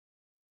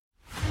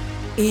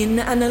In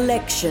an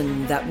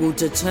election that will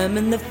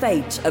determine the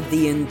fate of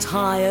the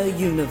entire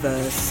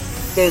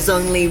universe, there's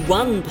only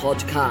one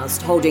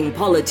podcast holding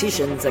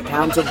politicians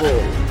accountable.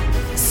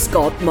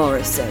 Scott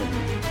Morrison,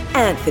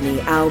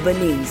 Anthony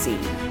Albanese.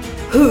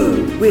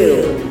 Who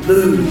will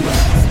lose?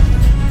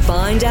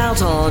 Find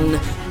out on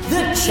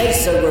The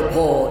Chaser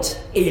Report,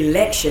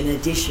 Election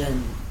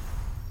Edition.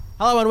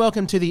 Hello and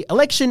welcome to the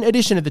election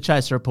edition of The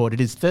Chaser Report. It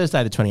is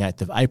Thursday the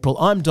 28th of April.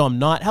 I'm Dom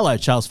Knight. Hello,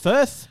 Charles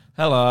Firth.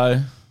 Hello.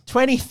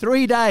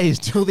 23 days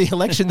till the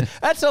election.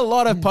 That's a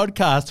lot of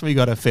podcasts we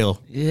got to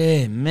fill.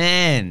 Yeah,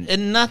 man.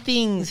 And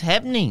nothing's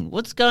happening.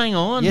 What's going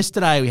on?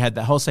 Yesterday we had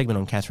the whole segment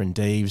on Catherine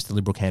Deves, the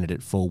Liberal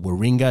candidate for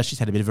Warringah. She's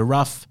had a bit of a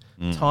rough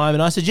time,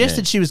 and I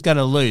suggested she was going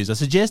to lose. I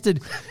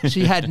suggested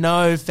she had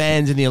no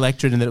fans in the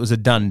electorate and that it was a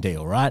done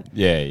deal, right?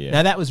 Yeah.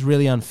 Now, that was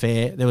really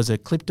unfair. There was a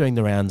clip doing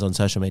the rounds on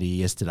social media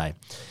yesterday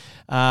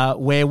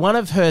where one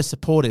of her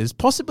supporters,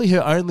 possibly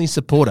her only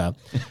supporter,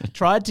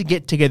 tried to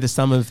get together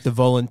some of the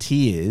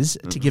volunteers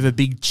to give a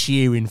big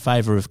cheer in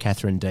favour of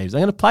Catherine Deves. I'm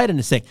going to play it in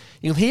a sec.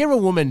 You'll hear a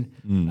woman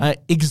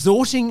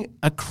exhorting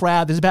a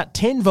crowd. There's about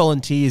 10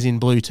 volunteers in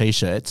blue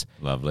T-shirts.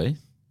 Lovely.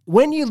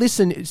 When you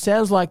listen, it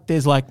sounds like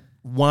there's like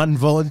one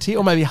volunteer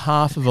or maybe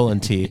half a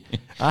volunteer.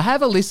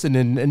 Have a listen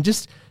and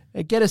just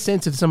get a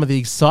sense of some of the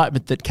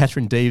excitement that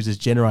Catherine Deves is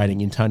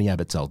generating in Tony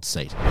Abbott's old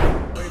seat.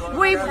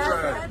 We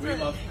love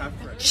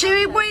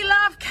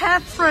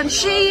Catherine.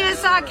 She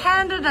is our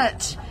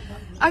candidate.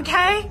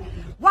 Okay?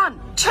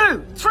 1,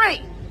 2,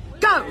 3,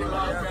 go.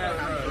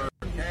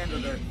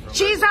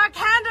 She's our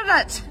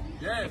candidate.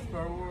 Yes,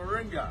 for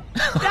Warringah.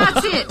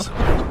 That's it.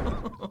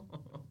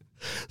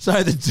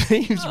 So the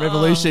Deves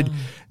revolution,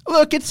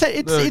 look, it's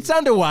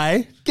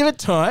underway. Give it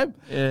time.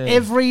 Yeah.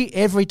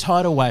 Every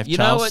tidal wave,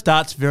 Charles,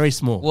 starts very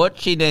small. What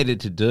she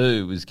needed to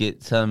do was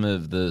get some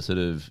of the sort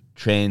of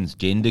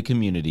transgender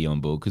community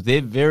on board because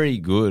they're very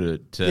good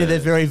at... they're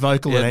very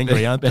vocal and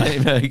angry, aren't they?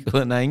 Very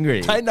vocal and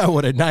angry. They know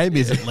what her name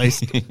is, at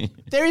least.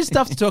 There is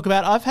stuff to talk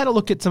about. I've had a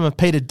look at some of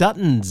Peter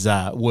Dutton's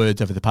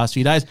words over the past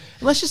few days.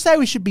 And let's just say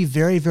we should be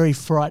very, very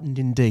frightened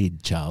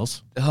indeed,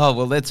 Charles. Oh,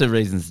 well, that's a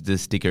reason to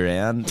stick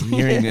around,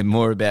 hearing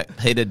more about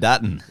Peter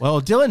Dutton.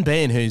 Well, Dylan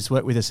Behan, who's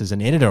worked with us as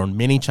an editor on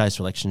many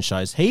Chaser election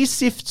shows, he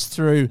sifts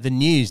through the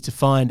news to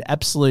find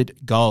absolute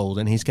gold,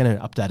 and he's going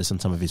to update us on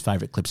some of his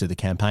favourite clips of the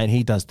campaign.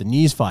 He does the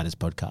News Fighters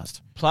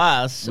podcast.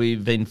 Plus,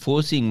 we've been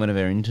forcing one of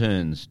our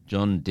interns,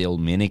 John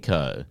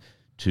Delmenico,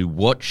 to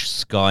watch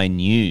Sky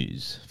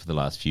News for the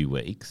last few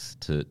weeks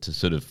to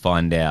sort of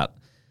find out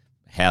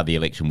how the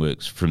election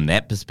works from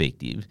that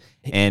perspective.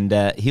 And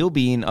he'll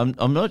be in,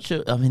 I'm not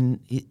sure, I mean,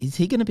 is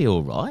he going to be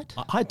all right?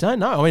 I don't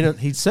know. I mean,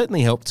 he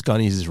certainly helped Sky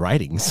News'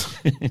 ratings.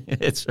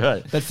 That's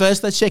right. But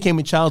first, let's check in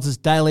with Charles's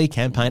daily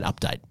campaign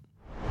update.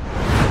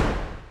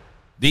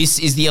 This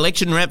is the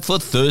election wrap for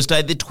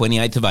Thursday, the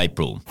 28th of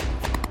April.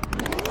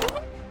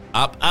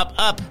 Up, up,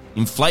 up.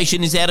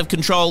 Inflation is out of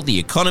control, the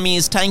economy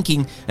is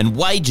tanking, and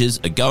wages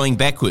are going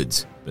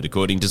backwards. But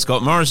according to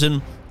Scott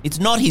Morrison, it's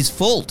not his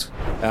fault.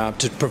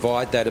 To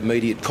provide that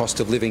immediate cost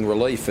of living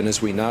relief, and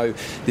as we know,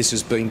 this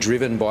has been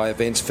driven by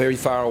events very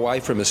far away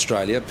from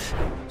Australia.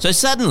 So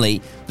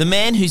suddenly, the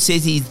man who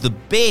says he's the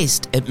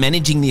best at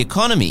managing the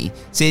economy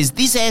says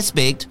this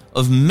aspect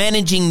of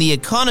managing the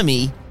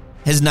economy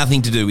has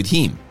nothing to do with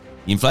him.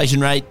 The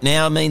inflation rate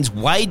now means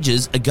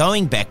wages are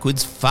going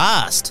backwards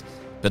fast.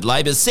 But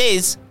Labor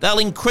says they'll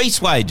increase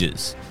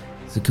wages.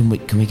 So can we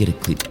get a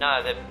clip?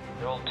 No, they're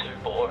all too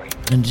boring.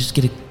 And just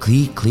get a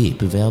clear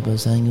clip of Albo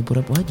saying he'll put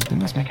up wages.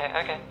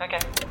 Okay.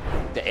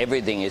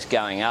 Everything is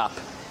going up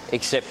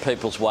except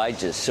people's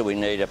wages, so we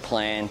need a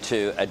plan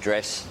to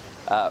address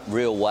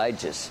real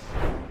wages.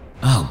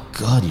 Oh,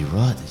 God, you're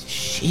right. That's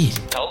shit.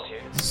 Told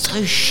you. It's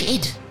so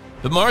shit.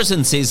 But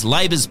Morrison says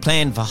Labor's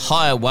plan for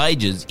higher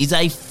wages is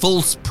a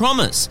false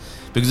promise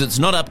because it's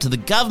not up to the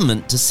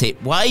government to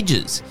set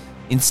wages.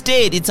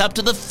 Instead, it's up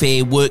to the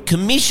Fair Work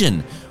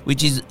Commission,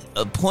 which is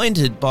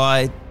appointed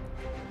by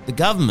the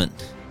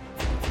government.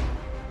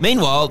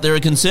 Meanwhile, there are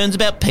concerns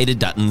about Peter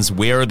Dutton's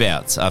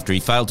whereabouts after he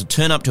failed to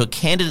turn up to a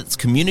candidates'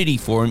 community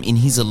forum in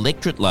his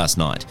electorate last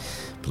night.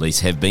 Police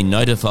have been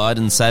notified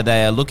and say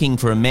they are looking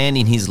for a man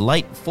in his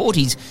late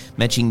 40s,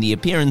 matching the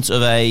appearance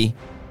of a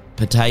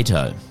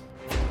potato.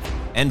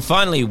 And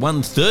finally,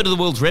 1/3 of the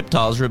world's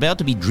reptiles are about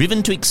to be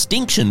driven to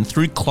extinction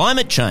through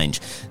climate change.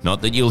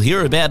 Not that you'll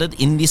hear about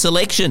it in this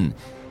election.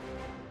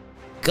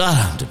 God,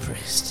 I'm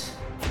depressed.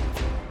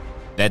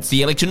 That's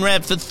the election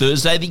wrap for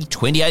Thursday, the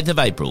 28th of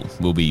April.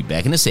 We'll be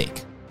back in a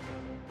sec.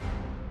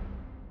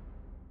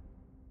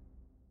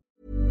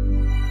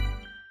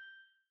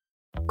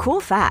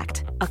 Cool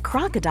fact, a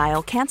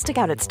crocodile can't stick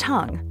out its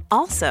tongue.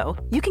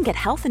 Also, you can get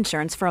health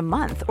insurance for a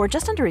month or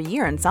just under a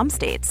year in some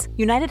states.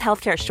 United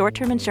Healthcare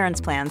short-term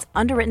insurance plans,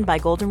 underwritten by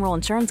Golden Rule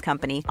Insurance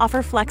Company,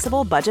 offer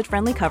flexible,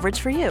 budget-friendly coverage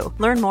for you.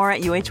 Learn more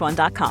at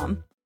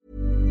uh1.com.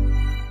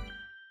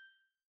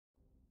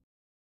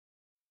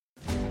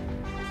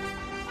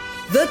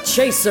 The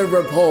Chaser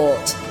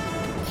Report.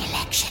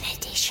 Election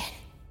Edition.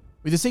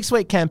 With a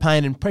 6-week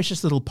campaign and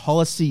precious little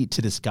policy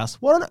to discuss,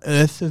 what on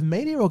earth have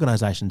media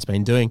organisations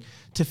been doing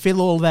to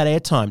fill all that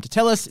airtime? To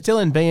tell us,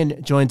 Dylan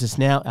Behan joins us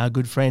now, our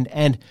good friend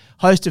and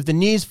host of the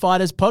News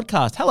Fighters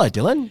podcast. Hello,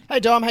 Dylan. Hey,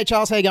 Dom. Hey,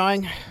 Charles. How you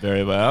going?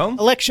 Very well.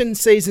 Election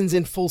season's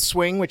in full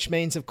swing, which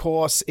means, of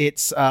course,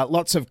 it's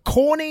lots of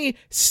corny,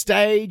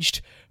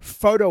 staged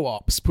photo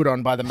ops put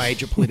on by the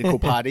major political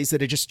parties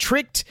that are just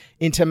tricked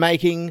into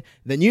making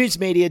the news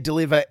media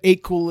deliver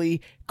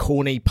equally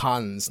corny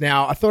puns.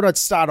 Now, I thought I'd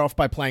start off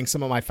by playing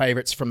some of my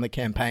favourites from the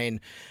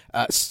campaign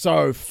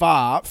so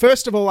far.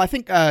 First of all, I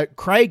think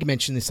Craig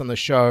mentioned this on the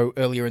show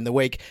earlier in the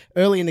week.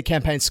 Early in the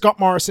campaign, Scott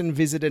Morrison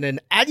visited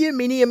an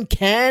aluminium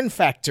can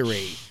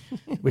factory,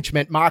 which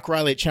meant Mark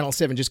Riley at Channel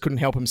 7 just couldn't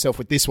help himself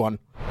with this one.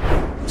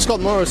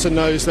 Scott Morrison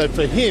knows that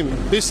for him,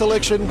 this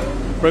election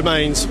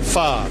remains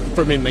far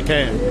from in the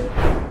can.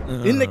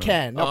 In the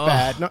can, not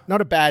bad.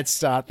 Not a bad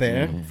start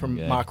there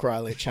from Mark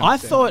Riley at Channel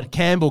 7. I thought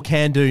Campbell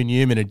Can-Do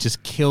Newman had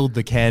just killed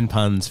the can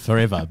puns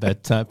forever,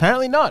 but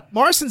apparently not.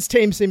 Morrison's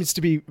team seems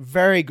to be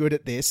very good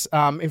at this.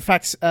 In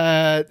fact,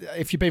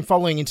 if you've been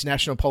following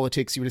international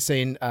politics, you would have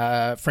seen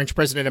French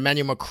President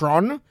Emmanuel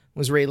Macron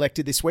was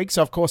re-elected this week.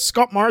 So, of course,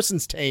 Scott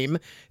Morrison's team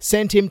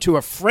sent him to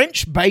a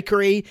French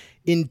bakery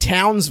in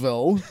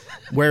Townsville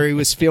where he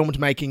was filmed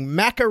making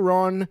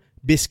macaron,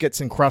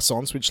 biscuits and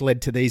croissants, which led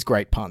to these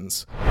great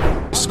puns.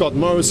 Scott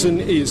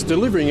Morrison is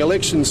delivering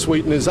election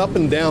sweeteners up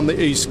and down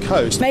the East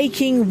Coast.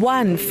 Making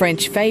one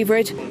French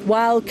favourite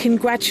while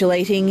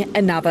congratulating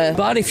another.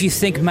 But if you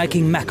think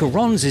making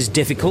macarons is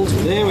difficult,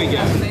 There we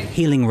go.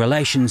 healing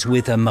relations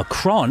with a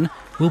Macron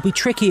will be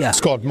trickier.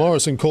 Scott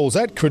Morrison calls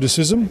that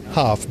criticism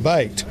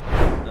half-baked.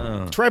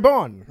 Très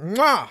bon.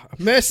 Mwah.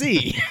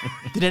 Merci.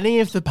 Did any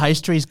of the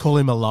pastries call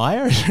him a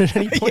liar at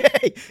any point?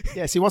 Yeah.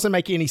 Yes, he wasn't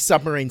making any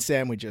submarine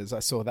sandwiches. I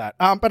saw that.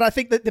 But I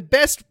think that the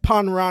best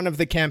pun run of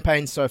the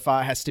campaign so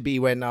far has to be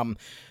when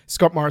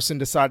Scott Morrison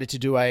decided to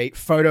do a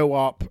photo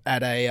op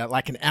at a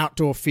like an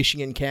outdoor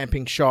fishing and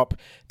camping shop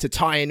to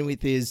tie in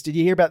with his. Did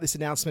you hear about this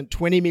announcement?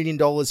 $20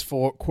 million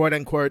for quote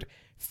unquote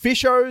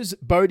fishos,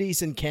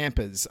 boaties, and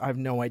campers. I have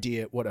no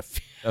idea what a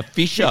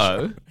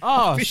fisho.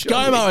 Oh,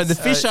 ScoMo and the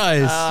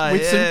fishos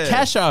with some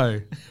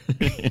casho.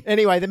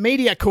 Anyway, the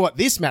media caught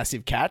this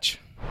massive catch.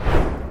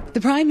 The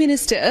Prime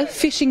Minister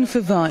fishing for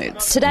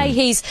votes. Today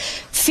he's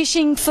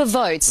fishing for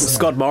votes.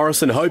 Scott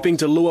Morrison hoping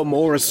to lure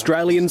more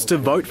Australians to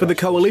vote for the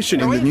coalition.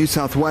 In the New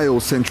South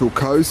Wales Central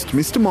Coast,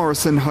 Mr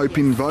Morrison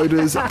hoping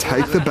voters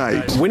take the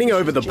bait. Winning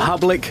over the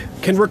public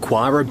can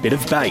require a bit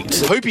of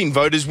bait. Hoping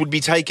voters would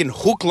be taken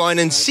hook, line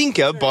and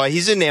sinker by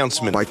his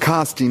announcement. By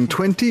casting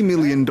 $20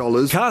 million.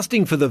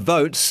 Casting for the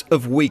votes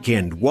of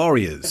weekend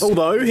warriors.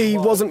 Although he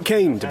wasn't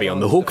keen to be on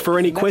the hook for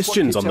any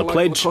questions on the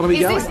pledge.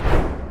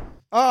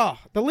 Oh,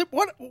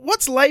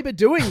 what's Labor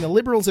doing? The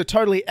Liberals are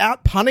totally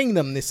out-punning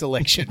them this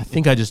election. I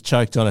think I just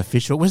choked on a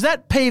fish. Was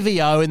that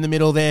PVO in the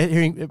middle there?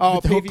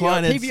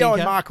 PVO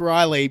and Mark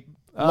Riley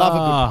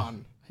love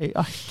a good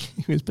pun.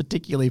 He was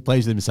particularly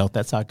pleased with himself.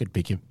 That's how I could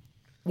pick him.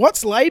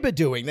 What's Labor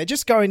doing? They're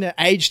just going to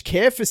aged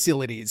care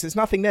facilities. There's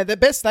nothing there. The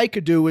best they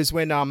could do was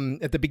when,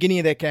 at the beginning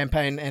of their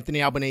campaign,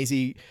 Anthony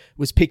Albanese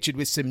was pictured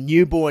with some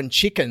newborn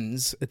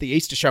chickens at the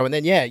Easter show. And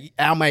then,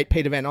 our mate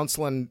Peter Van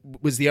Onselen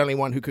was the only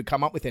one who could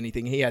come up with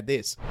anything. He had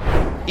this.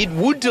 It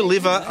would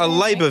deliver a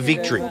Labor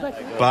victory,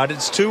 but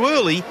it's too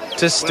early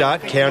to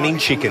start counting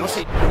chickens.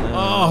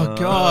 Oh,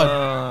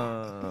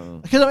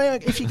 God. Because, I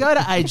mean, if you go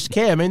to aged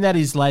care, I mean, that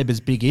is Labor's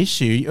big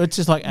issue. It's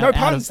just like out of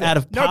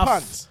puff. No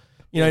puns.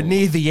 You know,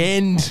 near the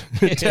end,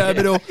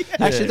 terminal.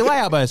 Actually, the way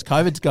Albo's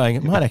COVID's going,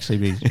 it might actually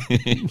be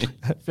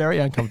a very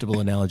uncomfortable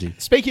analogy.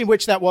 Speaking of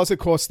which, that was, of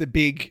course, the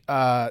big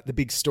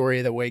story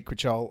of the week,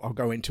 which I'll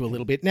go into a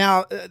little bit.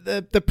 Now,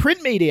 the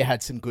print media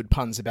had some good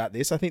puns about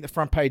this. I think the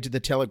front page of the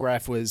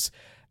Telegraph was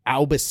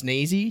Alba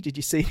Sneezy. Did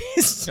you see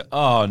this?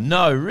 Oh,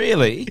 no,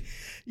 really?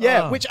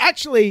 Yeah, which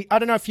actually, I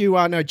don't know if you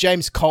know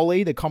James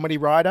Colley, the comedy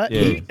writer.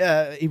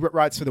 Yeah. He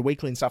writes for The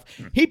Weekly and stuff.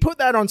 He put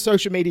that on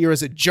social media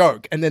as a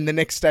joke, and then the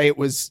next day it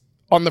was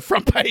on the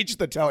front page of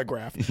the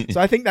Telegraph.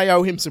 So I think they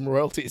owe him some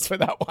royalties for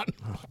that one.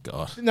 Oh,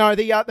 God. No,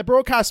 the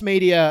broadcast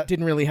media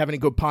didn't really have any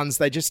good puns.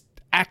 They just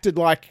acted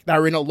like they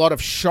were in a lot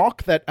of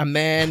shock that a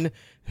man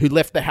who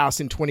left the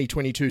house in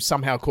 2022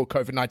 somehow caught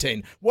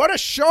COVID-19. What a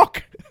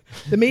shock!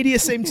 The media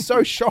seemed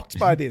so shocked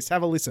by this.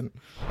 Have a listen.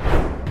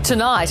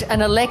 Tonight,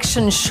 an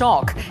election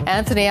shock.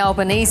 Anthony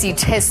Albanese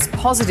tests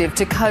positive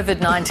to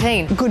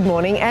COVID-19. Good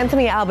morning.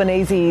 Anthony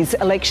Albanese's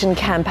election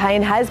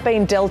campaign has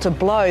been dealt a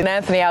blow.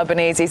 Anthony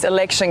Albanese's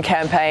election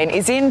campaign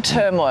is in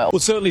turmoil.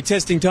 Well, certainly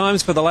testing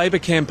times for the Labor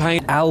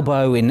campaign.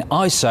 Albo in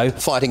ISO.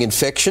 Fighting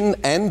infection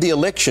and the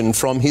election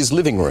from his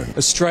living room.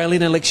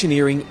 Australian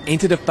electioneering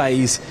entered a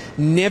phase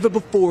never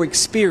before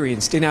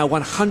experienced in our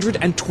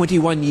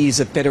 121 years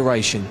of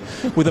federation,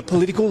 with a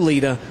political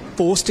leader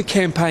forced to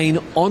campaign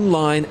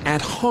online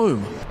at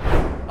home.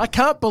 I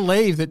can't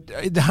believe that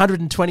in the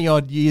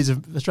 120-odd years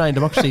of Australian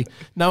democracy,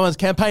 no one's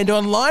campaigned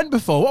online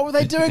before. What were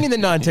they doing in the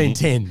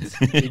 1910s?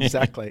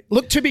 Exactly.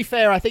 Look, to be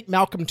fair, I think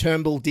Malcolm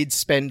Turnbull did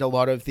spend a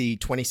lot of the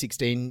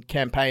 2016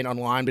 campaign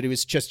online, but he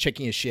was just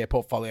checking his share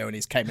portfolio and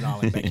his Cayman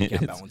Island bank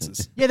account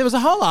balances. Yeah, there was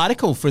a whole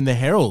article from the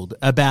Herald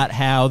about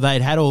how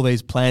they'd had all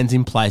these plans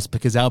in place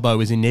because Albo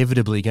was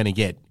inevitably going to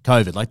get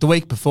COVID, like the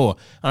week before.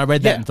 And I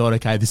read that and thought,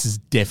 okay, this is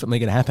definitely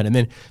going to happen. And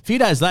then a few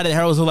days later, the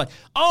Herald was all like,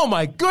 oh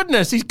my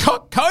goodness, he's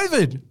got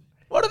COVID.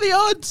 What are the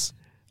odds?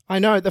 I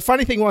know. The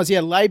funny thing was,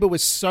 Labor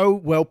was so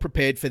well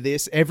prepared for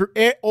this.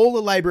 All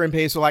the Labor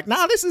MPs were like,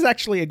 nah, this is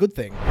actually a good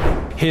thing.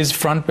 His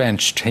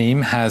frontbench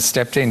team has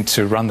stepped in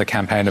to run the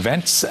campaign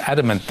events,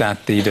 adamant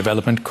that the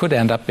development could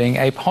end up being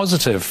a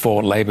positive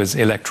for Labor's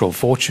electoral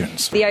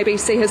fortunes. The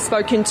ABC has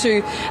spoken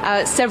to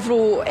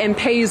several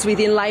MPs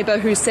within Labor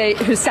who say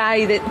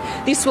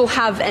that this will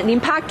have an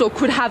impact or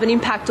could have an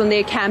impact on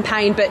their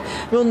campaign, but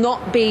will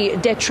not be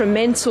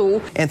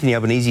detrimental. Anthony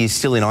Albanese is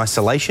still in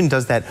isolation.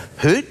 Does that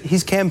hurt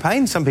his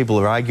campaign? Some people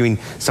are arguing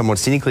somewhat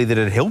cynically that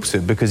it helps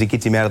it because it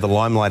gets him out of the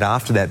limelight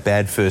after that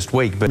bad first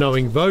week. But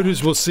knowing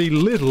voters will see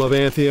little of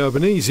Anthony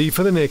Albanese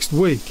for the next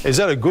week. Is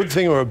that a good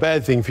thing or a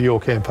bad thing for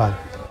your campaign?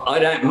 I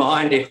don't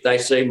mind if they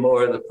see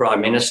more of the Prime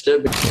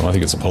Minister. Well, I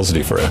think it's a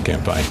positive for our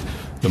campaign.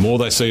 The more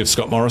they see of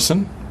Scott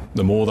Morrison,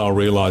 the more they'll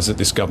realise that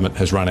this government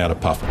has run out of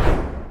puff.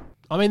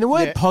 I mean, the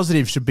word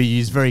positive should be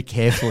used very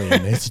carefully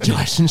in these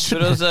situations.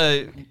 But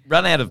also,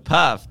 run out of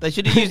puff. They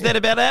should have used that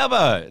about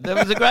Albo. That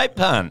was a great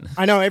pun.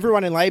 I know,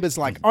 everyone in Labor's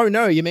like, oh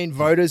no, you mean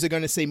voters are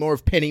going to see more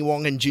of Penny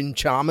Wong and Jim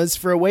Chalmers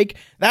for a week?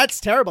 That's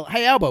terrible.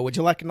 Hey, Albo, would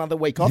you like another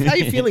week off? How are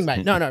you feeling,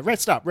 mate? No,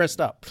 rest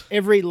up.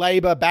 Every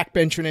Labor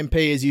backbencher and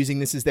MP is using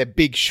this as their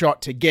big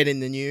shot to get in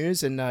the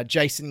news. And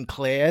Jason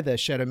Clare, the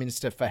Shadow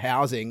Minister for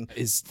Housing,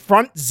 is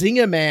front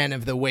zinger man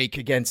of the week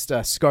against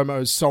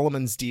ScoMo's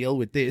Solomon's deal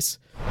with this.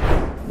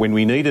 When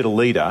we needed a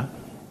leader,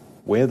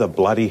 where the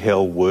bloody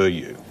hell were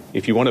you?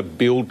 If you want to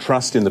build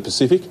trust in the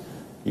Pacific,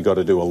 you've got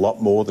to do a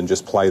lot more than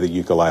just play the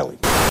ukulele.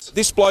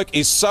 This bloke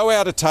is so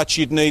out of touch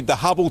you'd need the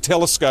Hubble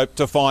telescope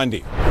to find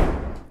him.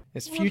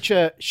 There's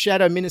future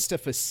Shadow Minister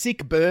for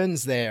Sick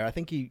Burns there. I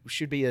think he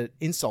should be an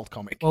insult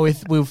comic. Well,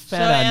 we've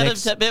found our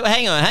next...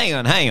 hang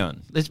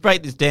on. Let's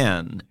break this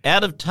down.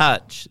 Out of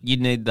touch,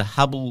 you'd need the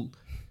Hubble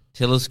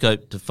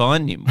telescope to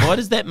find him. Why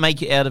does that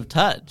make you out of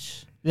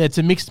touch? Yeah, it's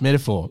a mixed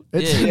metaphor.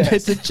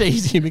 It's a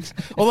cheesy mix.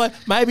 Although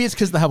maybe it's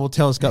because the Hubble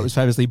telescope was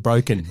famously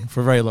broken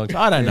for a very long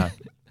time. I don't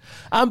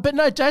know. But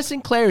no,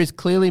 Jason Clare has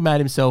clearly made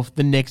himself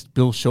the next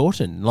Bill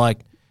Shorten.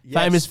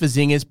 Famous for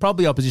zingers,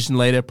 probably opposition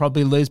leader,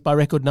 probably lose by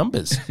record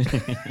numbers.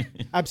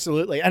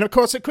 Absolutely. And of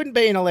course, it couldn't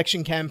be an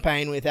election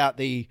campaign without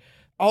the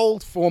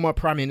old former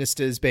prime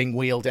ministers being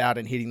wheeled out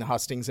and hitting the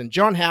hustings. And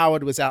John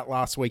Howard was out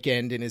last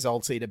weekend in his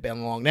old seat at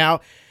Bennelong.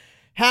 Now,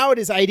 Howard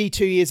is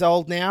 82 years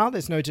old now.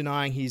 There's no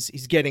denying he's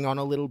getting on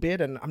a little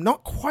bit, and I'm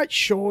not quite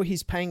sure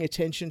he's paying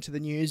attention to the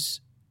news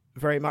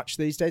very much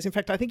these days. In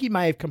fact, I think he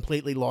may have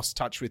completely lost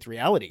touch with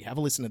reality. Have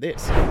a listen to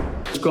this.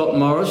 Scott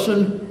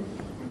Morrison,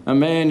 a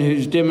man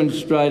who's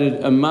demonstrated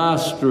a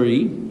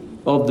mastery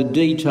of the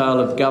detail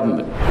of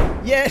government.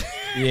 Yeah.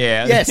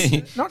 Yeah.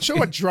 Yes. Not sure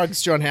what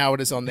drugs John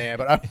Howard is on there,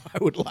 but I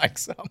would like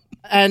some.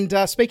 And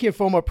speaking of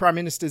former prime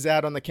ministers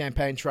out on the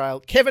campaign trail,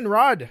 Kevin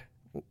Rudd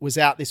was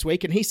out this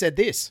week and he said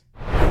this.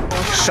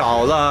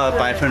 少了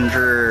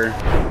%.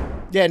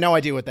 Yeah, no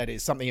idea what that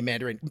is. Something in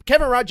Mandarin.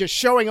 Kevin Rudd just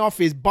showing off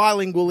his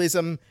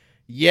bilingualism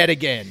yet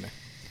again.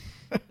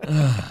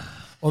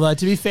 Although,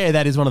 to be fair,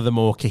 that is one of the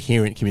more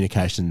coherent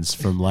communications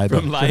from Labor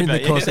during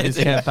the course of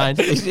this campaign.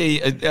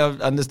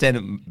 I understand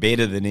it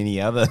better than any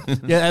other.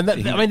 Yeah, and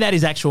that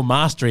is actual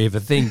mastery of a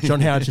thing.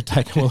 John Howard should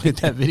take a look at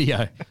that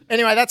video.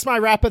 Anyway, that's my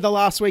wrap of the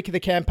last week of the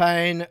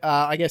campaign.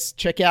 I guess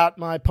check out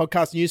my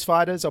podcast,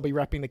 Newsfighters. I'll be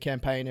wrapping the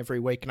campaign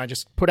every week, and I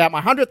just put out my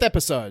 100th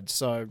episode.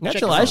 So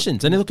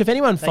congratulations! And look, if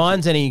anyone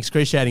finds any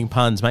excruciating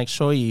puns, make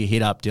sure you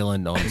hit up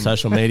Dylan on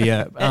social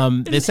media.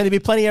 There's going to be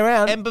plenty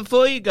around. And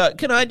before you go,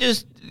 can I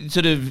just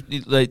sort of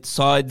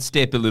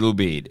sidestep a little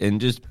bit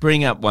and just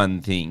bring up one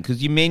thing?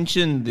 Because you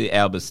mentioned the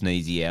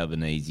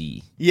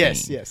Albanese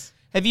Yes, thing. Yes.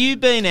 Have you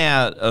been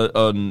out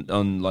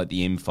on like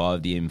the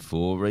M5, the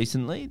M4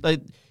 recently?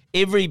 Like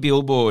every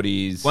billboard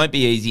won't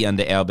be easy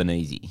under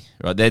Albanese,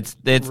 right? That's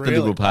really? The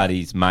Liberal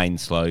Party's main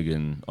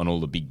slogan on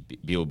all the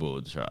big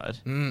billboards, right?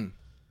 Mm.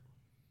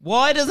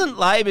 Why doesn't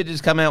Labor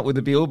just come out with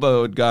a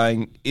billboard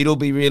going, it'll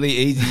be really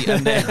easy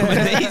under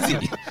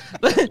Albanese?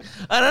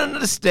 I don't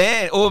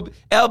understand. Or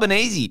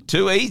Albanese,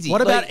 too easy.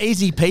 What about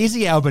easy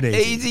peasy Albanese?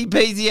 Easy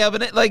peasy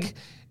Albanese. Like,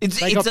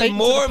 it's a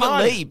more of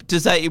a leap to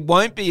say it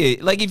won't be.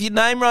 Like, if your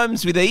name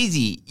rhymes with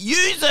easy,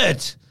 use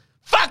it.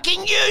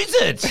 Fucking use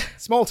it.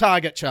 Small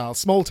target, Charles.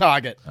 Small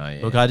target. Oh, yeah.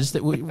 Look,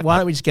 why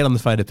don't we just get on the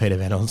phone to Peter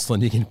Van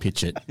Onselen? You can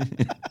pitch it.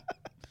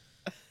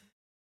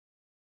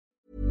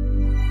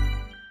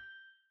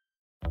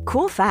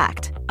 Cool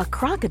fact, a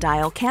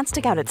crocodile can't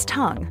stick out its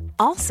tongue.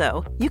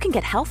 Also, you can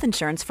get health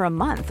insurance for a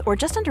month or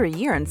just under a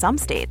year in some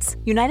states.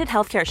 United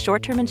Healthcare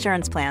short-term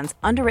insurance plans,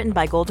 underwritten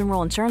by Golden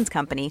Rule Insurance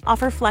Company,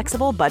 offer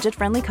flexible,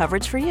 budget-friendly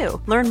coverage for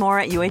you. Learn more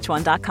at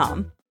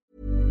uh1.com.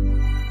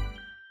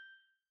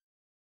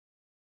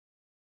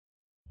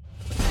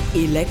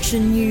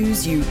 Election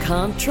news you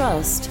can't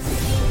trust.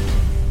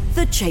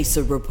 The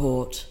Chaser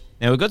Report.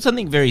 Now, we've got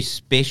something very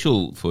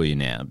special for you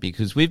now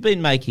because we've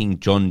been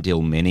making John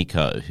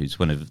Delmenico, who's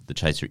one of the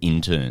Chaser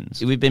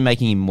interns, we've been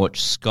making him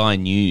watch Sky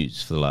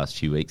News for the last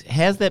few weeks.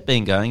 How's that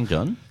been going,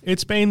 John?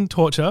 It's been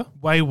torture,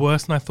 way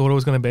worse than I thought it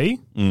was going to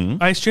be.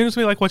 I assumed it was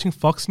going to be like watching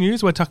Fox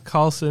News where Tucker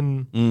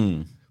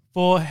Carlson,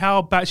 for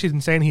how batshit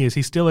insane he is,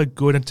 he's still a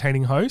good,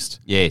 entertaining host.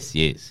 Yes,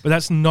 yes. But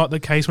that's not the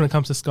case when it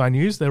comes to Sky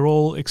News. They're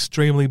all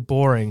extremely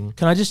boring.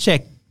 Can I just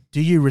check,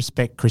 do you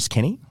respect Chris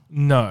Kenny?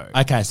 No.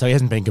 Okay, so he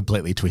hasn't been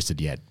completely twisted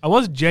yet. I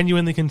was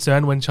genuinely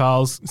concerned when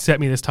Charles set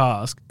me this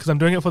task because I'm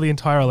doing it for the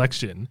entire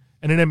election.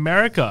 And in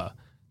America,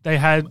 they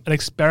had an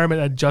experiment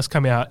that had just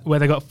come out where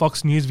they got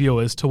Fox News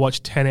viewers to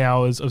watch 10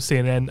 hours of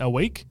CNN a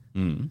week.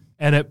 And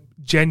it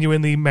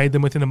genuinely made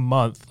them, within a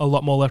month, a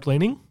lot more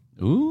left-leaning.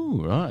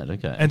 Ooh, right,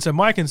 okay. And so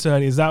my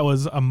concern is that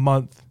was a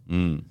month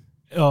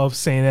of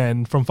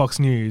CNN from Fox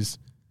News.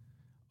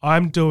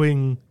 I'm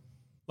doing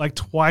like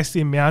twice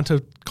the amount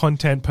of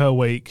content per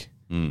week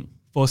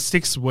for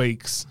 6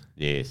 weeks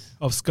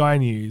of Sky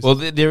News. Well,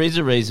 there is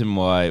a reason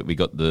why we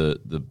got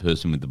the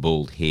person with the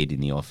bald head in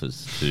the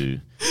office to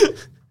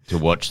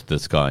watch the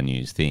Sky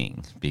News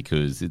thing,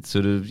 because it's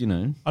sort of,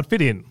 I'd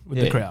fit in with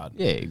the crowd.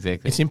 Yeah,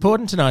 exactly. It's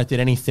important to note that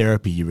any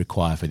therapy you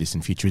require for this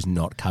in future is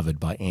not covered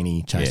by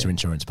any Chaser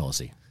insurance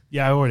policy.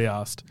 Yeah, I already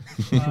asked.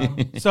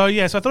 So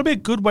I thought it'd be a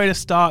good way to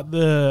start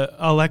the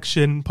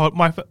election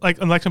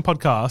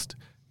podcast,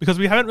 because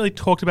we haven't really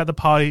talked about the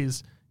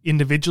parties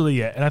individually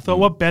yet. And I thought,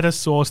 what better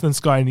source than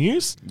Sky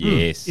News?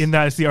 Yes. In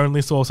that it's the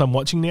only source I'm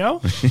watching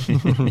now.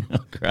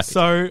 Great.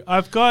 So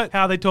I've got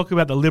how they talk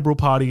about the Liberal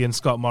Party and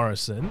Scott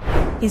Morrison.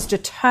 He's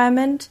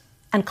determined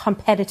and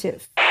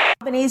competitive.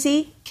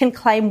 Albanese can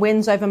claim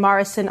wins over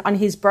Morrison on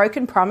his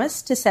broken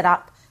promise to set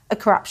up a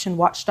corruption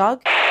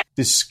watchdog.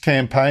 This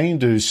campaign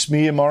to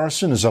smear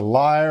Morrison as a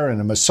liar and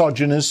a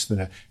misogynist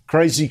and a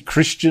crazy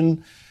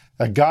Christian,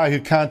 a guy who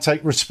can't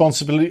take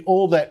responsibility,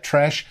 all that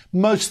trash,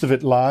 most of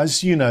it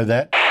lies, you know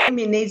that.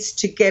 He needs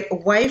to get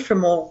away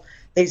from all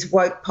these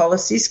woke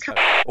policies.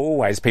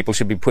 Always people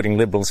should be putting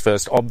Liberals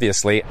first,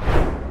 obviously.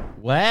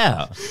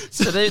 Wow.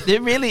 So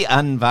they're really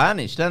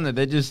unvarnished, aren't they?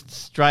 They're just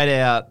straight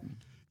out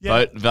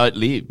vote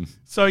Lib.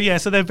 So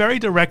they're very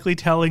directly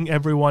telling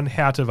everyone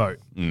how to vote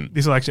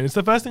this election. It's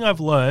the first thing I've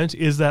learned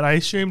is that I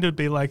assumed it would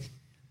be like,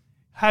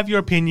 have your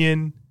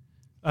opinion,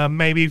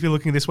 maybe if you're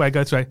looking this way, go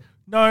this way.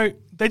 No,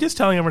 they're just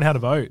telling everyone how to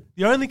vote.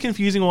 The only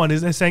confusing one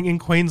is they're saying in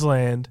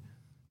Queensland,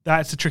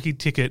 that's a tricky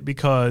ticket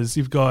because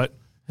you've got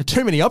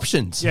too many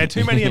options. Yeah,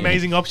 too many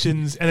amazing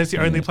options, and it's the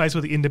only place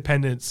where the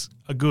independents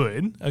are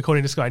good,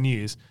 according to Sky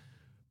News.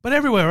 But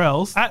everywhere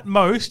else, at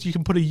most, you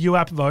can put a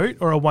UAP vote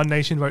or a One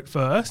Nation vote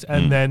first,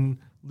 and then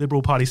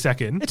Liberal Party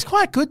second. It's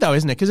quite good though,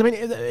 isn't it? Because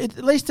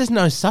at least there's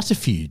no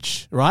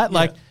subterfuge, right? Yeah.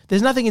 Like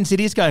there's nothing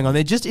insidious going on.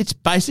 It's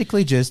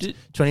basically just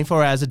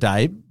 24 hours a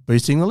day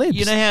boosting the libs.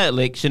 You know how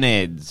election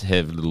ads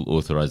have little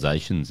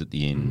authorisations at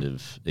the end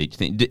of each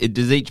thing?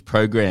 Does each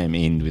program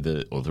end with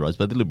authorised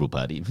by the Liberal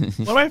Party?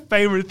 One of my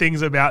favourite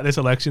things about this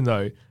election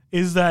though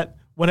is that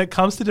when it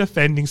comes to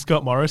defending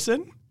Scott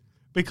Morrison,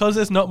 because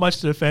there's not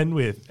much to defend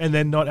with and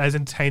they're not as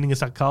entertaining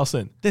as Tucker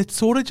Carlson, they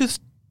sort of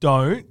just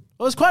don't.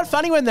 Well, it was quite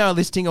funny when they were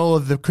listing all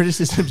of the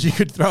criticisms you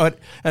could throw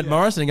at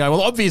Morrison and go,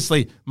 well,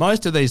 obviously,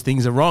 most of these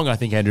things are wrong, I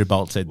think Andrew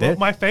Bolt said there. Well,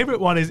 my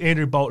favourite one is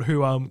Andrew Bolt,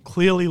 who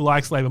clearly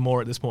likes Labor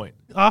more at this point.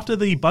 After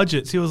the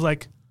budgets, he was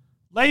like,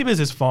 Labor's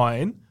is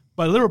fine,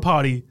 but the Liberal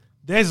Party,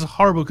 theirs is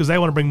horrible because they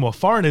want to bring more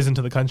foreigners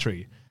into the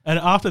country. And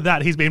after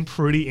that, he's been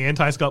pretty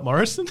anti-Scott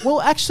Morrison. Well,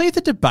 actually,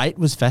 the debate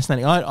was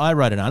fascinating. I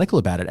wrote an article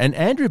about it, and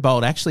Andrew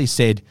Bolt actually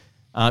said,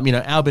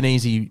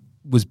 Albanese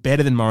was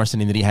better than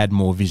Morrison in that he had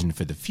more vision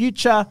for the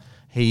future.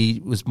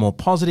 He was more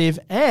positive,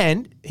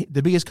 and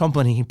the biggest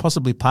compliment he can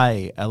possibly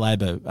pay a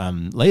Labor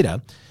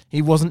leader,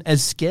 he wasn't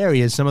as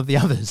scary as some of the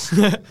others.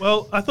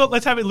 Well, I thought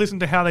let's have a listen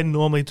to how they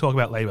normally talk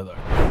about Labor, though.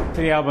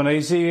 The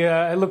Albanese,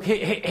 look,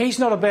 he's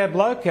not a bad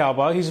bloke,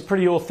 Albo. He's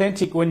pretty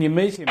authentic when you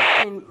meet him.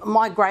 And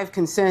my grave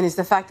concern is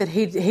the fact that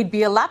he'd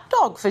be a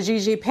lapdog for Xi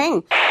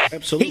Jinping.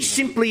 Absolutely. He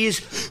simply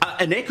is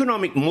an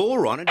economic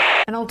moron.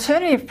 An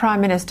alternative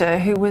Prime Minister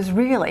who was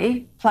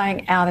really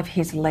playing out of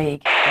his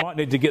league. Might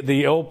need to get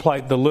the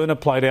lunar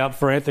plate out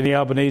for Anthony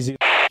Albanese.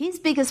 His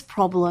biggest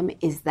problem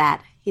is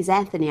that he's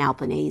Anthony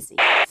Albanese.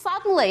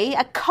 Suddenly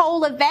a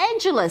coal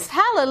evangelist.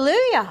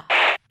 Hallelujah.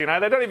 They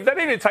don't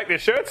even take their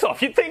shirts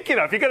off. You'd think, if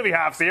you're going to be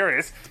half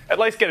serious, at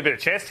least get a bit of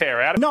chest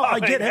hair out. No, I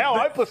get it. How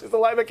hopeless is the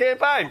Labor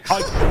campaign?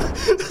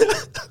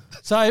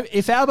 So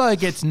if Albo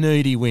gets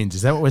nude, he wins.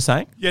 Is that what we're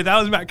saying? Yeah, that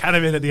was Matt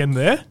Canavan at the end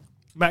there.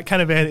 Matt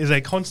Canavan is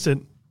a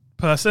constant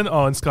person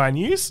on Sky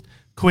News,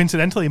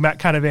 coincidentally, Matt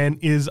Canavan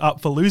is up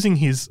for losing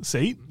his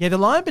seat. Yeah, the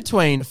line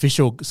between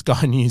official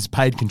Sky News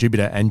paid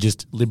contributor and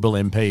just Liberal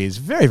MP is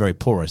very, very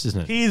porous,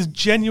 isn't it? He is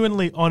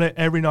genuinely on it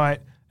every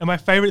night. And my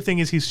favourite thing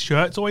is his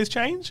shirts always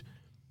change,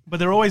 but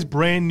they're always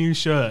brand new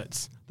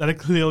shirts that are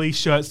clearly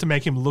shirts to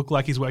make him look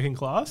like he's working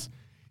class.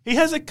 He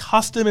has a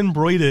custom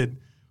embroidered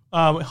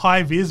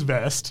high-vis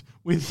vest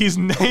with his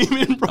name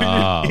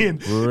embroidered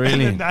in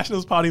and the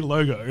Nationals Party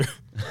logo.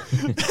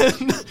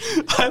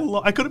 And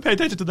I couldn't pay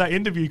attention to that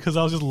interview because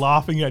I was just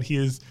laughing at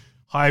his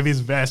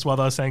high-vis vest while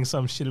they were saying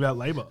some shit about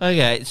Labor.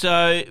 Okay,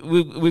 so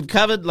we've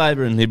covered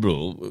Labor and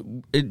Liberal.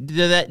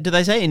 Do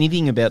they say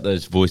anything about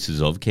those voices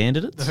of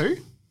candidates? The who?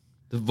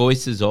 The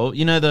voices of,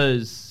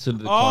 those sort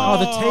of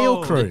the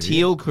Teal crew. The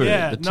Teal crew.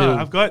 Yeah,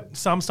 I've got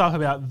some stuff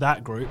about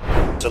that group.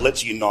 So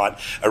let's unite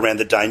around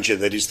the danger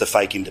that is the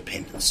fake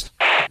independence.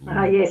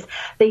 Yes,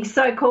 the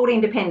so-called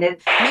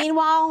independents.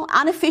 Meanwhile,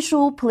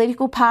 unofficial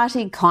political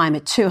party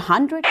Climate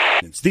 200.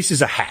 This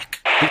is a hack.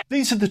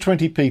 These are the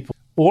 20 people,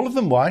 all of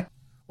them white,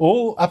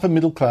 all upper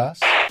middle class.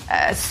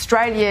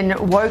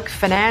 Australian woke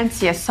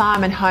financier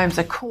Simon Holmes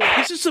a call.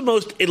 This is the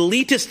most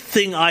elitist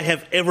thing I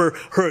have ever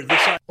heard.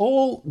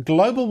 All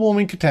global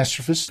warming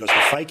catastrophists. Because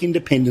the fake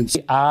independents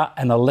are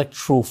an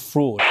electoral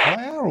fraud.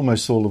 Why are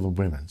almost all of them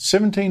women?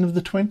 17 of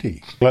the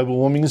 20. Global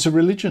warming is a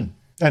religion.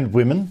 And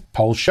women,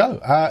 polls show,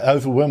 are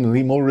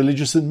overwhelmingly more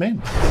religious than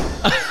men.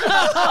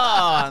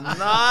 Oh,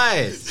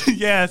 nice.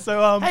 Yeah,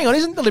 so... Hang on,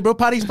 isn't the Liberal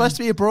Party supposed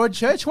to be a broad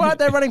church? Why aren't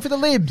they running for the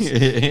Libs?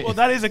 Well,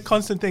 that is a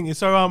constant thing.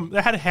 So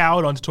they had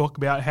Howard on to talk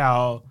about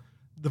how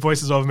the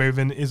Voices of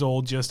movement is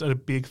all just a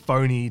big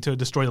phony to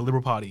destroy the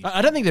Liberal Party.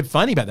 I don't think they're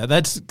funny about that.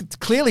 That's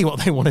clearly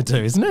what they want to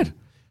do, isn't it?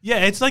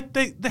 Yeah, it's like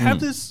they have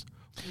this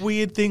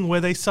weird thing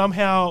where they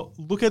somehow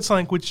look at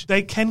something which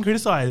they can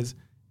criticize.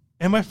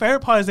 And my favorite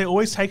part is they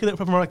always take it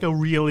from like a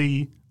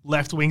really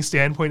left-wing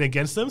standpoint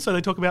against them. So they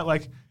talk about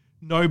like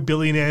no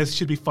billionaires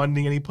should be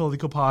funding any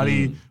political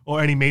party or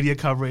any media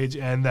coverage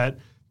and that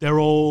they're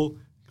all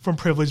from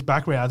privileged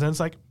backgrounds. And it's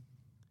like,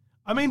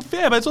 I mean,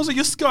 fair, but it's also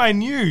your Sky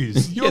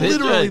News. You're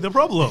literally the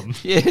problem.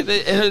 Yeah, and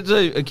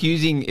it's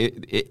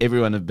accusing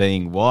everyone of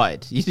being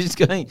white. You're just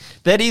going,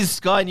 that is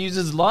Sky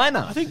News'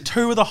 lineup. I think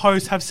 2 of the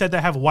hosts have said they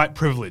have white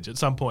privilege at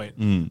some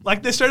point.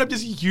 Like, they're straight up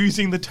just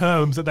using the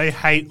terms that they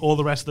hate all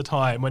the rest of the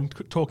time when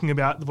talking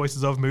about the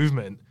Voices of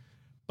movement.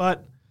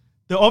 But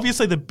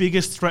obviously the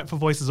biggest threat for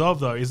Voices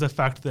of, though, is the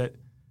fact that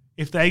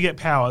if they get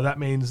power, that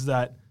means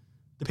that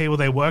the people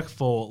they work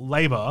for,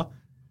 Labor,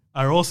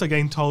 are also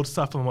getting told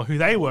stuff from who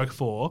they work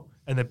for,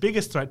 and the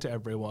biggest threat to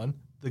everyone,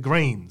 the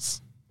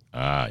Greens.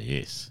 Ah,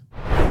 yes.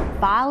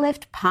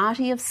 Far-left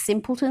party of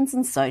simpletons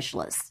and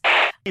socialists.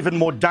 Even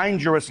more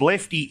dangerous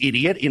lefty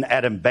idiot in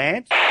Adam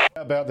Bant.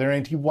 About their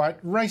anti-white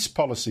race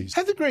policies.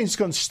 Have the Greens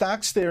gone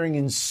stark staring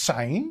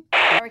insane?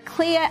 They're a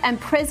clear and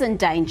present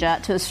danger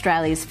to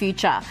Australia's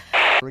future.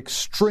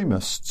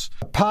 Extremists,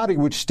 a party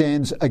which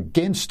stands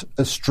against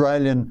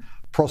Australian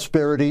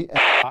prosperity.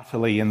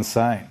 Utterly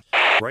insane.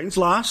 Greens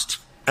last?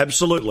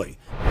 Absolutely.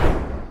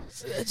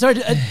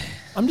 Sorry,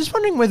 I'm just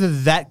wondering whether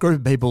that group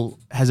of people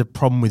has a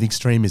problem with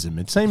extremism.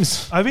 It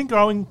seems... I've been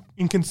growing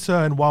in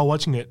concern while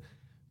watching it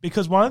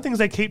because one of the things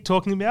they keep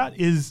talking about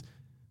is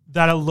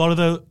that a lot of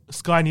the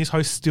Sky News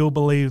hosts still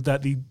believe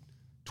that the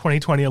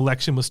 2020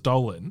 election was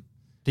stolen.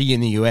 In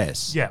the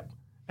US? Yeah.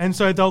 And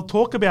so they'll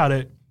talk about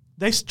it.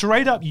 They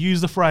straight up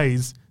use the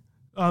phrase,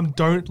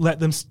 don't let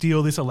them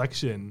steal this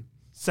election,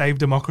 save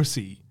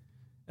democracy.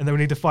 And then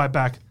we need to fight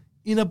back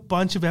in a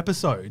bunch of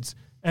episodes.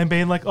 And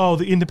being like, oh,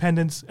 the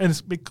independents, and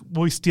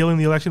we're stealing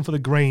the election for the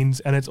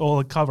Greens, and it's all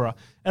a cover.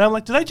 And I'm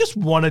like, do they just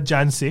want a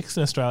Jan 6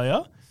 in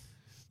Australia?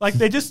 Like,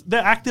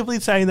 they're actively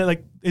saying that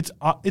like it's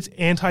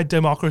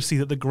anti-democracy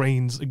that the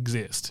Greens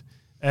exist,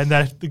 and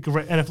that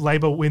if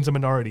Labor wins a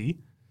minority,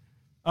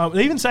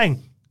 they're even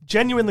saying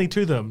genuinely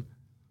to them,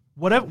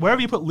 wherever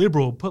you put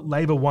Liberal, put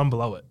Labor one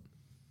below it.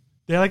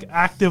 They're like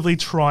actively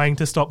trying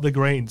to stop the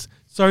Greens.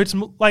 So it's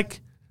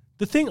like.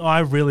 The thing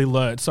I've really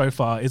learned so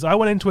far is I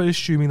went into it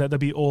assuming that they'd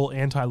be all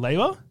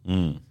anti-Labor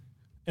and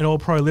all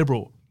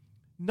pro-Liberal.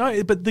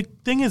 No, but the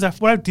thing is,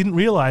 what I didn't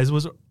realise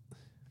was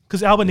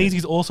because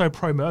Albanese's also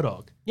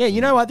pro-Murdoch. Yeah,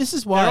 you know what? This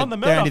is why they're on the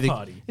Murdoch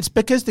party. It's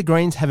because the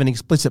Greens have an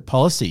explicit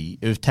policy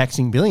of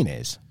taxing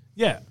billionaires.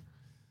 Yeah.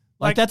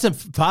 Like that's a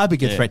far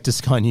bigger threat to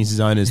Sky News'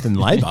 owners than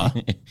Labor.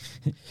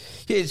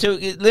 Yeah, so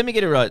let me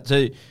get it right.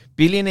 So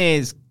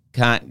billionaires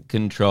can't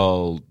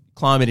control...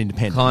 Climate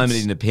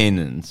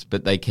independence,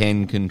 but they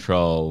can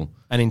control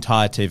an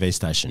entire TV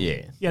station.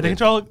 Yeah, they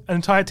control an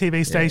entire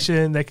TV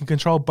station. They can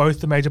control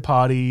both the major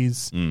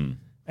parties,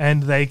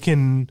 and they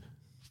can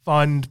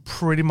fund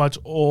pretty much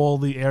all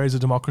the areas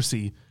of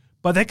democracy.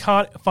 But they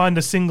can't fund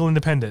a single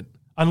independent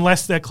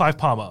unless they're Clive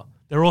Palmer.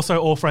 They're also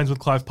all friends with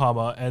Clive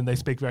Palmer, and they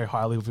speak very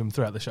highly of him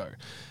throughout the show.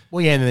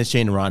 Well, yeah, and then there's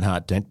Gina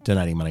Reinhart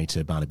donating money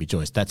to Barnaby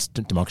Joyce. That's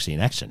democracy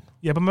in action.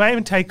 Yeah, but my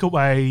main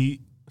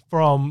takeaway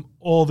from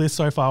all this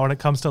so far when it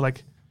comes to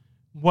like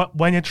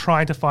when you're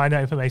trying to find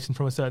out information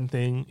from a certain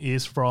thing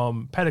is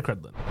from Peter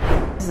Credlin.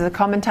 As a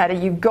commentator,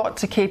 you've got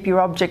to keep your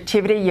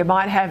objectivity. You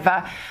might have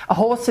a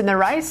horse in the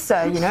race.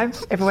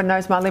 Everyone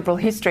knows my Liberal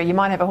history. You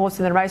might have a horse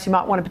in the race. You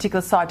might want a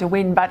particular side to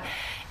win. But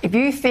if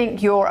you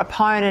think your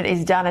opponent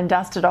is done and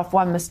dusted off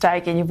one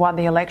mistake and you've won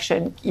the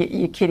election,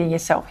 you're kidding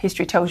yourself.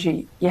 History tells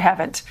you you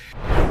haven't.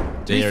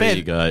 There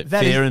you go.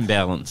 Fair and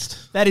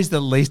balanced. That is the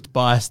least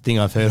biased thing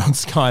I've heard on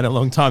Sky in a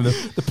long time.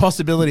 The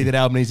possibility that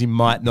Albanese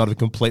might not have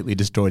completely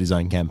destroyed his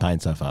own campaign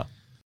so far.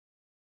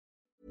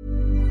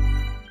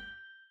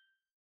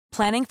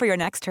 Planning for your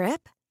next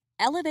trip?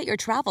 Elevate your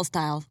travel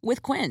style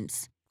with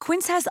Quince.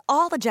 Quince has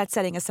all the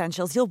jet-setting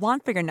essentials you'll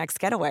want for your next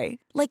getaway,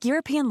 like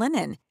European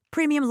linen,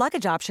 premium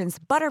luggage options,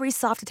 buttery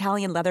soft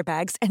Italian leather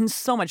bags, and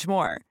so much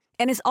more.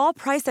 And is all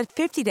priced at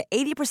 50 to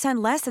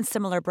 80% less than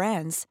similar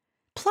brands.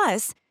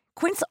 Plus,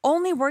 Quince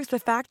only works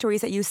with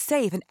factories that use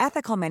safe and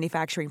ethical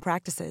manufacturing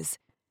practices.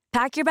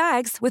 Pack your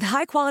bags with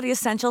high-quality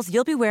essentials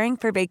you'll be wearing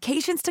for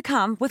vacations to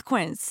come with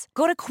Quince.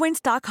 Go to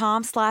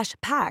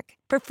quince.com/pack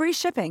for free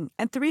shipping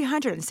and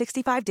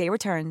 365-day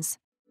returns.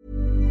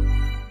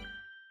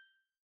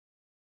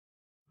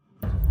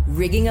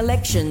 Rigging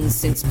elections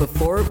since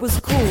before it was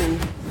cool.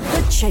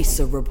 The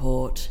Chaser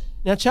Report.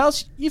 Now,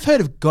 Charles, you've heard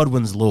of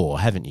Godwin's law,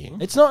 haven't you?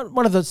 It's not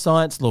one of the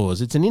science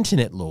laws. It's an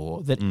internet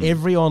law that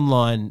every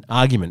online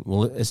argument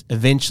will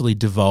eventually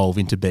devolve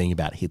into being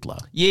about Hitler.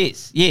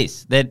 Yes,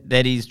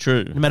 that is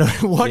true. No matter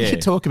what you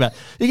talk about.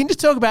 You can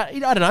just talk about, I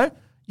don't know,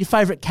 your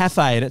favourite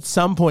cafe, and at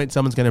some point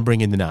someone's going to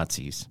bring in the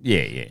Nazis.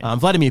 Yeah.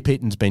 Vladimir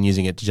Putin's been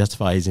using it to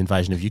justify his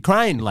invasion of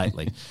Ukraine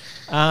lately.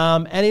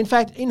 And in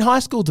fact, in high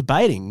school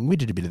debating, we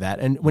did a bit of that,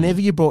 and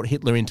whenever you brought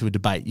Hitler into a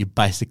debate, you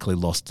basically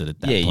lost it at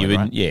that point,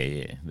 right?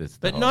 Yeah.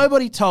 But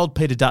nobody told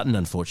Peter Dutton,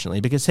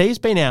 unfortunately, because he's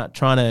been out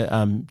trying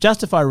to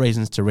justify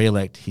reasons to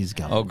re-elect his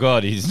government. Oh,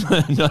 God, he's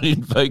not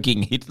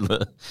invoking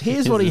Hitler.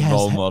 Here's what he has.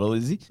 Role model,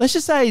 is he? Let's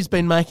just say he's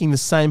been making the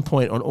same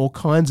point on all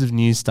kinds of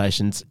news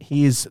stations.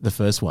 Here's the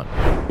first one.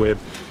 We're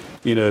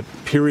in a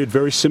period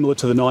very similar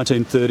to the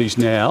 1930s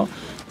now,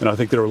 and I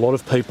think there are a lot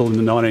of people in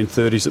the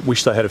 1930s that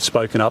wish they had have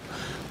spoken up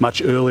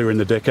much earlier in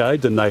the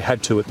decade than they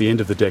had to at the end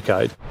of the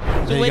decade.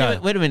 So wait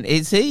a minute.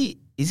 Is he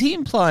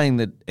implying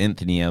that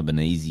Anthony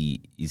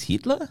Albanese is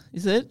Hitler?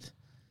 Is it?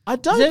 I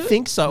don't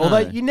think so, although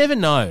you never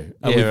know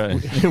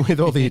with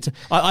all the...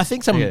 I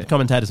think some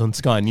commentators on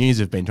Sky News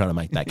have been trying to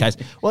make that case.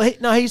 Well,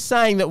 he's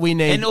saying that we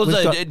need... And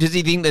also, does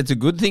he think that's a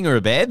good thing or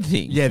a bad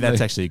thing? Yeah,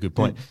 that's actually a good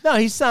point. No,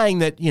 he's saying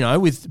that,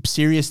 with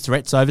serious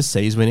threats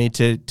overseas, we need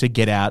to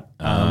get out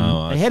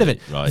ahead of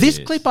it. Right, this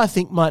clip, I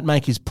think, might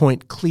make his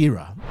point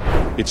clearer.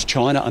 It's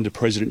China under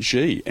President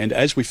Xi, and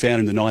as we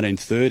found in the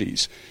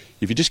 1930s,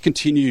 if you just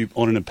continue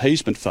on an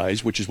appeasement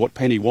phase, which is what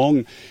Penny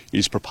Wong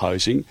is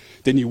proposing,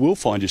 then you will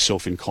find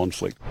yourself in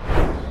conflict.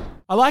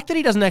 I like that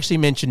he doesn't actually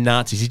mention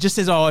Nazis. He just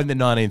says, in the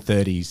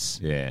 1930s.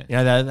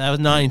 Yeah. That was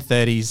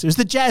 1930s. It was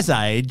the jazz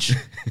age.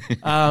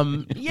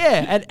 And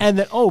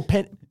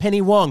that,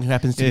 Penny Wong, who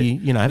happens to be,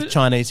 have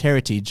Chinese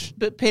heritage.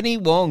 But Penny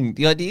Wong,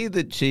 the idea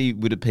that she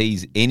would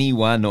appease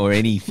anyone or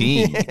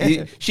anything,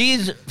 she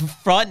is a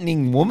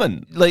frightening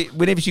woman. Like,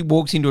 whenever she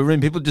walks into a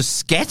room, people just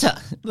scatter.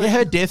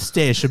 Her death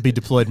stare should be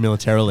deployed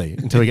militarily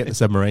until we get the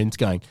submarines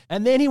going.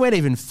 And then he went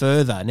even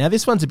further. Now,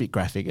 this one's a bit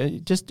graphic.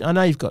 I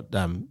know you've got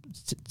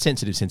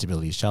sensitive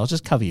sensibilities, Charles.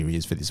 Just cover your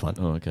ears for this one.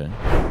 Oh, okay.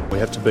 We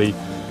have to be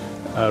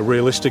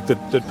realistic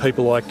that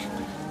people like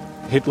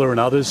Hitler and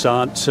others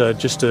aren't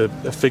just a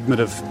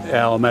figment of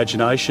our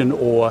imagination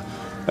or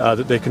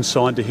that they're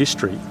consigned to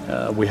history.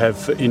 We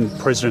have in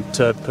President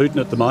Putin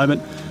at the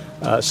moment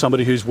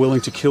somebody who's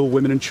willing to kill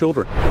women and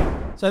children.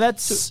 So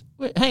that's...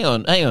 Hang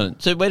on.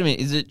 So wait a minute.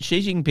 Is it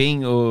Xi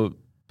Jinping or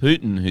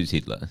Putin who's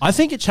Hitler? I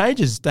think it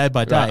changes day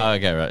by day.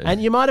 Right.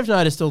 And you might have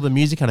noticed all the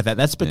music under that.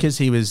 That's because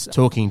he was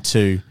talking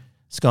to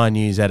Sky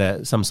News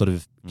at some sort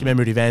of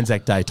commemorative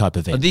Anzac Day type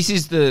event. This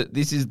is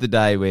the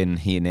day when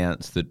he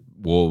announced that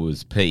war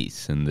was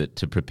peace, and that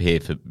to prepare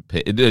for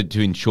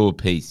to ensure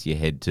peace, you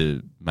had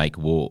to make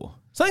war.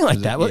 Something like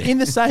that. Well, in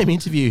the same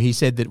interview, he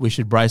said that we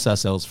should brace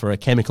ourselves for a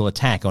chemical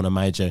attack on a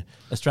major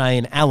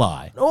Australian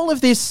ally. All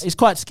of this is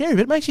quite scary,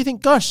 but it makes you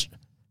think, gosh,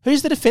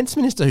 who's the defence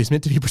minister who's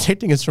meant to be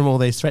protecting us from all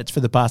these threats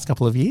for the past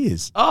couple of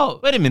years? Oh,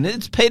 wait a minute.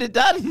 It's Peter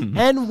Dutton.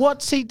 And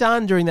what's he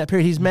done during that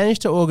period? He's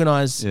managed to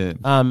organise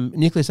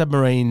nuclear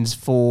submarines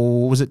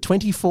for, was it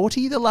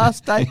 2040, the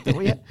last date that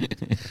we had?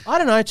 I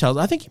don't know, Charles.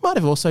 I think he might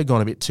have also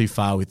gone a bit too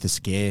far with the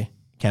scare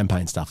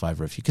campaign stuff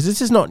over a few, because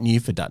this is not new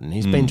for Dutton.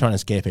 He's been trying to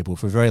scare people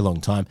for a very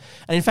long time.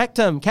 And in fact,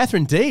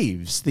 Catherine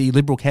Deeves, the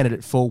Liberal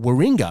candidate for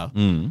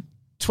Warringah,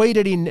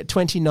 tweeted in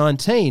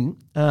 2019,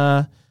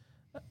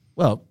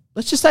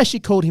 let's just say she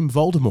called him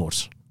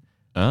Voldemort.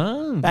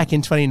 Oh. Back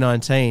in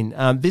 2019.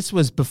 This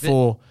was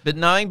before... But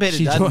knowing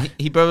Peter Dutton,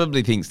 he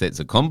probably thinks that's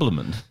a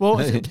compliment. Well,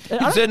 he's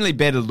certainly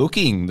better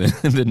looking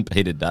than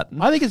Peter Dutton.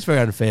 I think it's very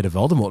unfair to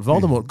Voldemort.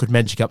 Voldemort could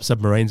magic up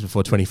submarines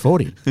before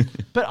 2040.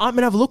 But I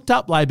mean, I've looked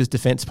up Labor's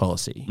defence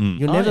policy.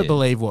 You'll never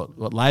believe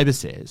what Labor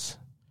says.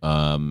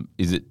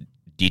 Is it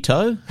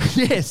Ditto?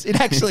 Yes, it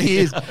actually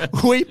is.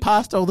 We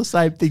passed all the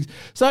same things.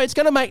 So it's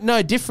going to make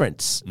no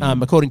difference,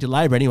 according to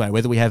Labor anyway,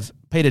 whether we have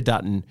Peter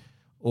Dutton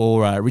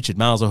or Richard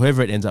Marles or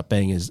whoever it ends up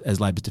being as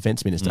Labor's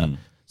Defence Minister.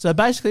 So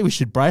basically we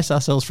should brace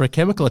ourselves for a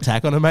chemical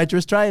attack on a major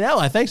Australian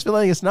ally. Thanks for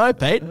letting us know,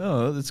 Pete.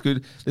 Oh, that's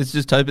good. Let's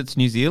just hope it's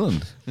New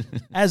Zealand.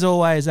 As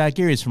always,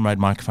 Gary is from Road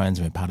Microphones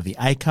and we're part of the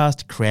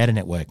Acast Creator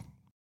Network.